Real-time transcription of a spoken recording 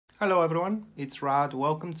Hello everyone, it's Rad.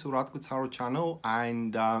 Welcome to Radko Tarot channel,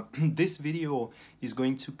 and this video is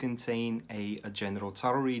going to contain a general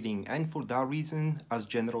tarot reading, and for that reason, as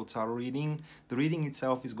general tarot reading, the reading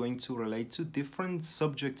itself is going to relate to different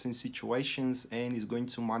subjects and situations and is going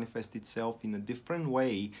to manifest itself in a different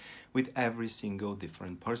way with every single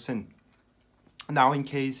different person. Now, in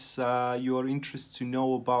case you are interested to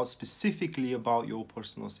know about specifically about your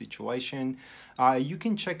personal situation, you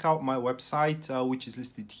can check out my website, which is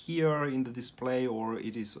listed here in the display, or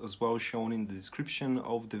it is as well shown in the description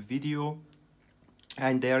of the video.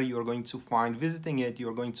 And there you are going to find, visiting it, you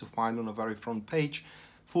are going to find on the very front page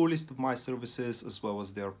full list of my services as well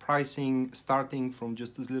as their pricing, starting from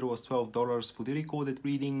just as little as $12 for the recorded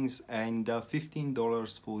readings and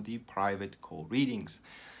 $15 for the private call readings.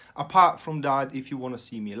 Apart from that, if you want to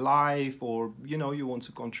see me live, or you want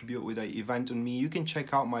to contribute with an event on me, you can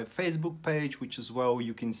check out my Facebook page, which as well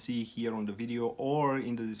you can see here on the video or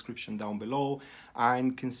in the description down below,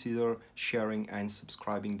 and consider sharing and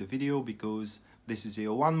subscribing the video, because this is a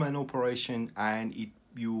one-man operation and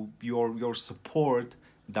your support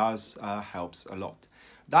does helps a lot.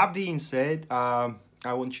 That being said, I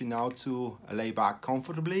want you now to lay back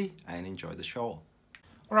comfortably and enjoy the show.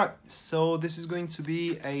 Alright, so this is going to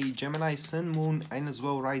be a Gemini Sun, Moon, and as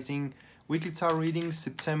well Rising weekly tarot reading,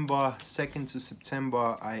 September 2nd to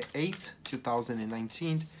September 8th,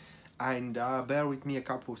 2019. And bear with me a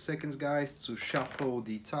couple of seconds, guys, to shuffle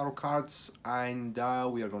the tarot cards, and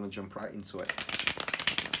we are going to jump right into it.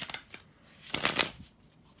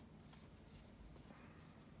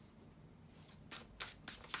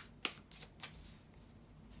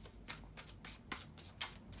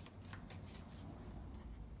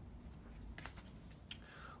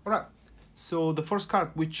 Alright, so the first card,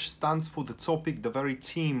 which stands for the topic, the very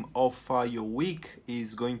theme of your week,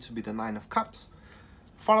 is going to be the Nine of Cups,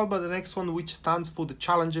 followed by the next one, which stands for the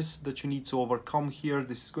challenges that you need to overcome here.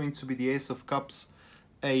 This is going to be the Ace of Cups,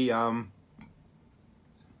 a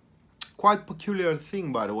quite peculiar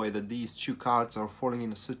thing, by the way, that these two cards are falling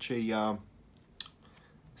in such a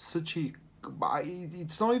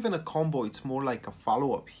it's not even a combo, it's more like a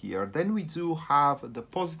follow-up here. Then we do have the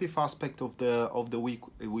positive aspect of the week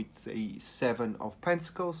with a Seven of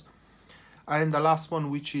Pentacles, and the last one,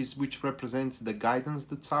 which represents the guidance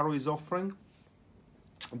that tarot is offering,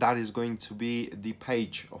 that is going to be the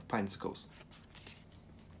Page of Pentacles.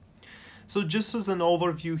 So just as an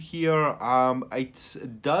overview here,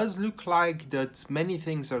 it does look like that many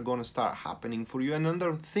things are going to start happening for you, and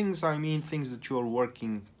under things I mean things that you're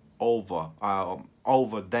working over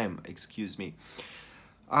them, excuse me.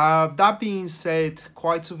 That being said,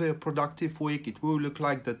 quite a very productive week. It will look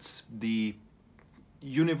like that the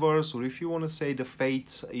universe, or if you want to say the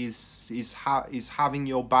fate, is having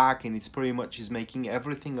your back, and it's pretty much is making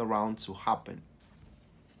everything around to happen.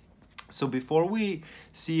 So before we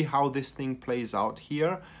see how this thing plays out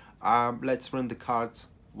here, let's run the cards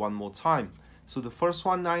one more time. So the first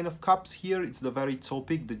one, Nine of Cups here, it's the very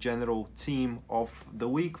topic, the general theme of the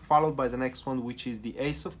week, followed by the next one, which is the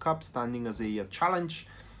Ace of Cups, standing as a challenge.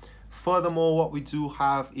 Furthermore, what we do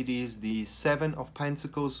have, it is the Seven of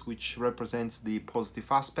Pentacles, which represents the positive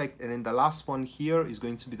aspect. And then the last one here is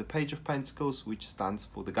going to be the Page of Pentacles, which stands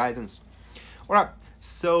for the guidance. All right,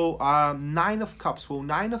 so Nine of Cups. Well,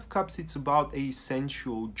 Nine of Cups, it's about a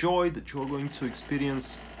sensual joy that you're going to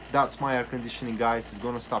experience. That's my air conditioning, guys. It's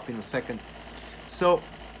going to stop in a second. So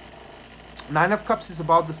Nine of Cups is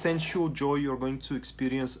about the sensual joy you're going to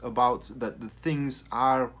experience, about that the things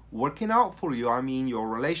are working out for you. I mean, your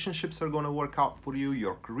relationships are going to work out for you,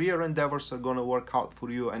 your career endeavors are going to work out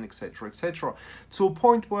for you, and etc, etc, to a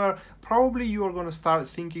point where probably you are going to start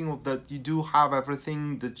thinking of that you do have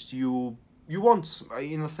everything that you want,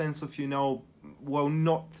 in a sense of, well,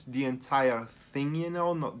 not the entire thing,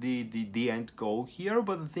 not the end goal here,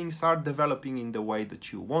 but the things are developing in the way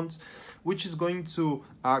that you want, which is going to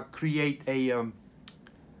create a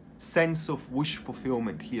sense of wish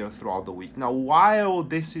fulfillment here throughout the week. Now, while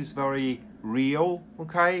this is very real,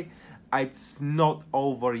 okay, it's not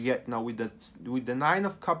over yet. Now, with the Nine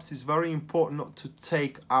of Cups, it's very important not to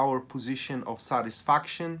take our position of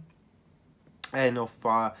satisfaction and of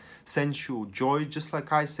sensual joy, just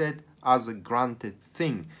like I said, as a granted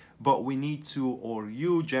thing. But we need to, or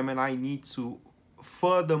you, Gemini, need to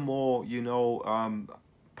furthermore,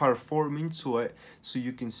 perform into it, so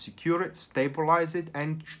you can secure it, stabilize it,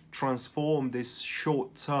 and transform this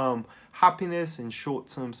short-term happiness and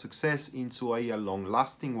short-term success into a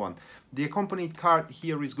long-lasting one. The accompanied card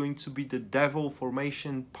here is going to be the devil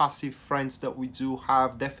formation, passive friends that we do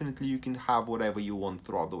have. Definitely you can have whatever you want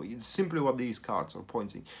throughout the week. It's simply what these cards are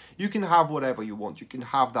pointing. You can have whatever you want. You can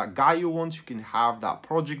have that guy you want. You can have that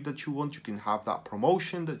project that you want. You can have that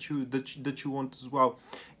promotion that you want as well.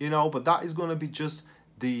 You know, but that is going to be just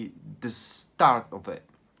the start of it.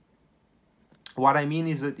 What I mean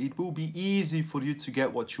is that it will be easy for you to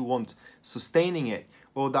get what you want. Sustaining it,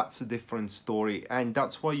 well, that's a different story, and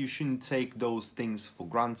that's why you shouldn't take those things for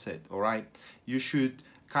granted. All right, you should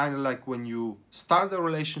kind of like when you start a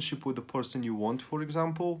relationship with the person you want, for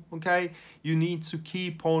example, okay, you need to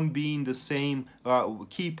keep on being the same,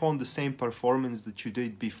 keep on the same performance that you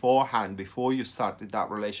did beforehand, before you started that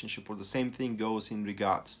relationship. Or the same thing goes in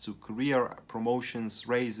regards to career promotions,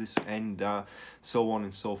 raises, and so on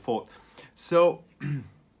and so forth. So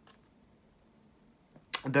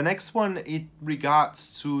the next one, it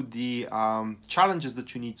regards to the challenges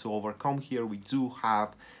that you need to overcome. Here we do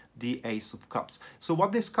have the Ace of Cups. So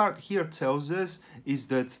what this card here tells us is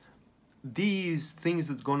that these things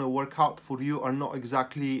that are going to work out for you are not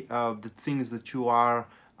exactly the things that you are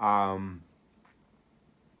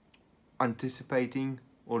anticipating,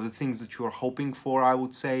 or the things that you are hoping for, I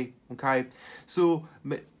would say. Okay, so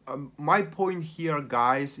my point here,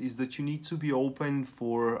 guys, is that you need to be open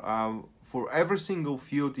for every single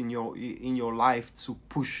field in your life to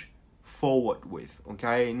push forward with.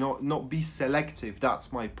 Okay, not be selective.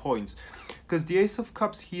 That's my point, because the Ace of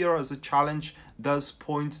Cups here as a challenge does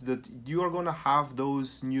point that you are going to have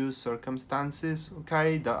those new circumstances,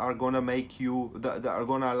 okay, that are going to make you, that are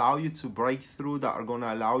going to allow you to break through, that are going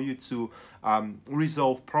to allow you to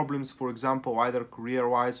resolve problems, for example, either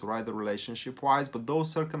career-wise or either relationship-wise. But those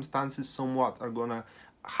circumstances somewhat are going to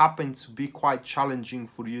happen to be quite challenging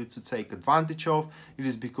for you to take advantage of. It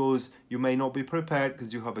is because you may not be prepared,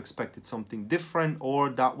 because you have expected something different, or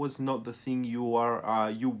that was not the thing you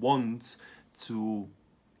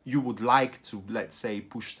would like to, let's say,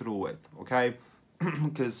 push through it. Okay,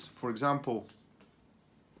 because for example,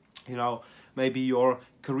 you know, maybe your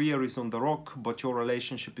career is on the rock, but your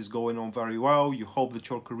relationship is going on very well. You hope that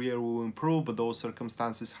your career will improve, but those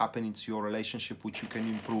circumstances happen into your relationship which you can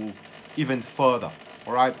improve even further.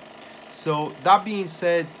 All right, so that being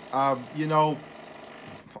said, you know,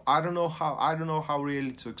 I don't know how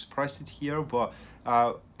really to express it here, but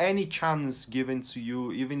any chance given to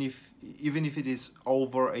you, even if it is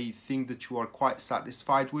over a thing that you are quite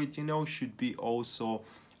satisfied with, you know, should be also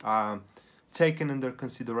taken under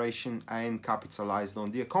consideration and capitalized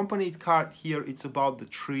on. The accompanied card here, it's about the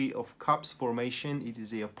Three of Cups formation. It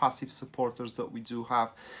is a passive supporters that we do have.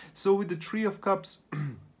 So with the Three of Cups,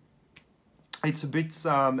 it's a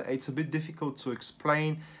bit difficult to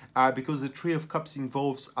explain, because the Three of Cups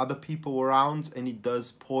involves other people around, and it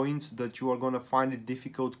does point that you are going to find it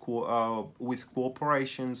difficult with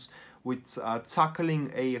cooperations, with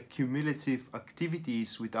tackling a cumulative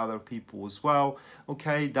activities with other people as well.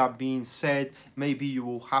 Okay, that being said, maybe you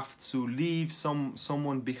will have to leave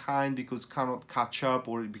someone behind because cannot catch up,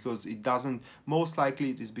 or because it doesn't, most likely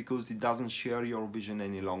it is because it doesn't share your vision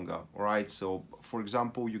any longer. All right, so for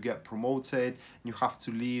example, you get promoted, you have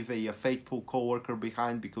to leave a faithful co-worker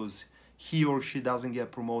behind because he or she doesn't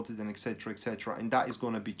get promoted, and etc, etc, and that is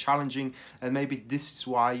going to be challenging. And maybe this is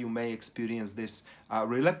why you may experience this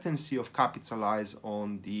reluctancy of capitalize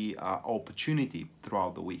on the opportunity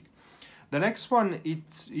throughout the week. The next one,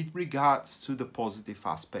 it regards to the positive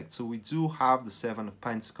aspect. So we do have the Seven of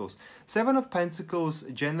Pentacles. Seven of Pentacles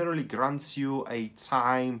generally grants you a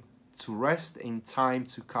time to rest and time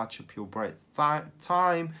to catch up your breath,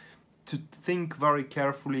 time to think very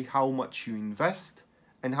carefully how much you invest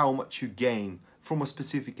and how much you gain from a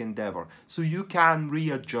specific endeavor, so you can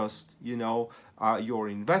readjust, you know, your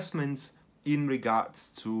investments in regards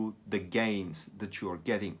to the gains that you are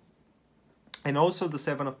getting. And also the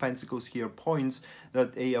Seven of Pentacles here points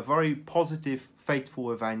that a very positive,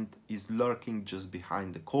 fateful event is lurking just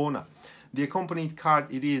behind the corner. The accompanied card,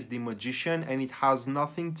 it is the Magician, and it has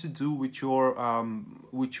nothing to do with your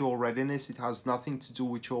readiness. It has nothing to do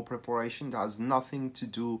with your preparation. It has nothing to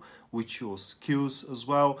do with your skills as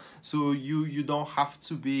well. So you don't have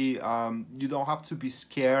to be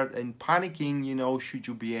scared and panicking, you know, should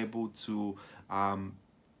you be able to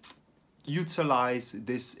utilize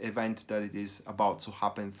this event that it is about to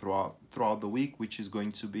happen throughout the week, which is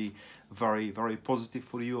going to be very, very positive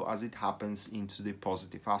for you as it happens into the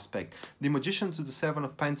positive aspect. The Magician to the Seven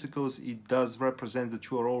of Pentacles, it does represent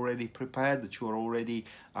that you are already prepared, that you are already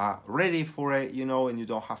ready for it, you know, and you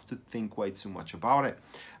don't have to think way too much about it.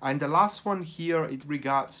 And the last one here, it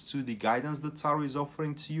regards to the guidance that Tarot is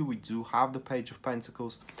offering to you. We do have the Page of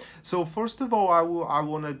Pentacles. So first of all, I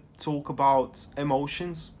want to talk about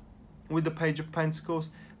emotions. With the Page of Pentacles,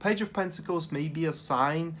 Page of Pentacles may be a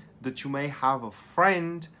sign that you may have a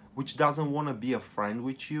friend which doesn't want to be a friend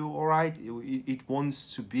with you, all right? It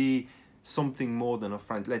wants to be something more than a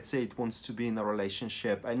friend. Let's say it wants to be in a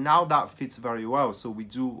relationship, and now that fits very well. So we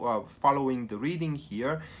do, following the reading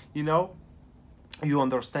here, you know, you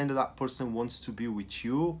understand that that person wants to be with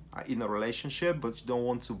you in a relationship, but you don't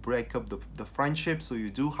want to break up the friendship. So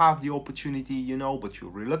you do have the opportunity, you know, but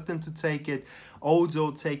you're reluctant to take it.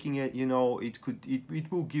 Although taking it, you know, it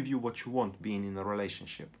will give you what you want being in a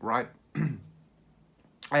relationship, right?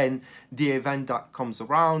 And the event that comes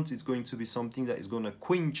around is going to be something that is going to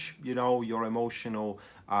quench, you know, your emotional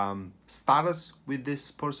status with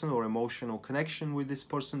this person or emotional connection with this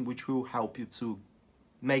person, which will help you to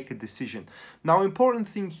make a decision. Now, important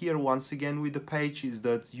thing here once again with the page is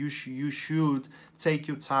that you should take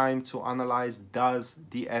your time to analyze, does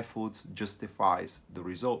the effort justifies the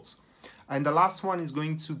results. And the last one is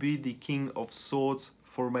going to be the King of Swords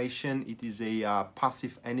formation. It is a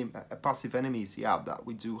passive enemies, yeah, that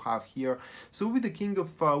we do have here. So with the King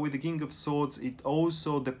of Swords, it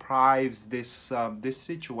also deprives this this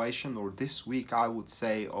situation, or this week I would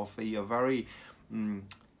say, of a very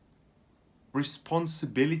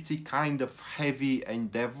responsibility kind of heavy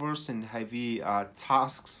endeavors and heavy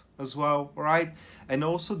tasks as well, right? And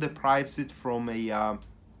also deprives it from a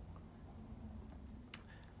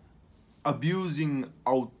abusing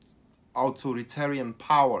authoritarian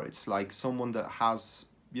power. It's like someone that has,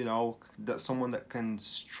 you know, that someone that can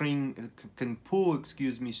pull,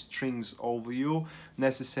 excuse me, strings over you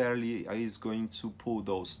necessarily is going to pull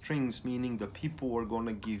those strings, meaning the people are going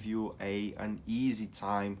to give you an easy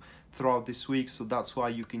time throughout this week. So that's why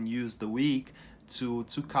you can use the week to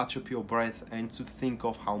catch up your breath and to think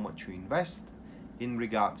of how much you invest in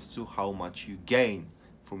regards to how much you gain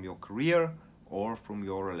from your career or from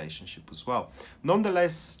your relationship as well.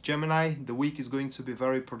 Nonetheless, Gemini, the week is going to be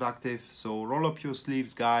very productive. So roll up your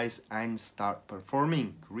sleeves, guys, and start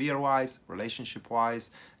performing career-wise,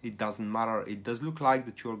 relationship-wise. It doesn't matter. It does look like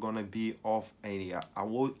that you're going to be off a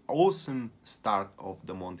awesome start of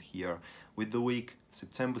the month here with the week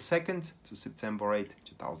September 2nd to September 8th,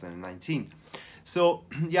 2019. So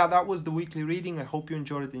yeah, that was the weekly reading. I hope you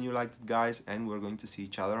enjoyed it and you liked it, guys, and we're going to see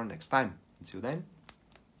each other next time. Until then,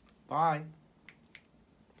 bye.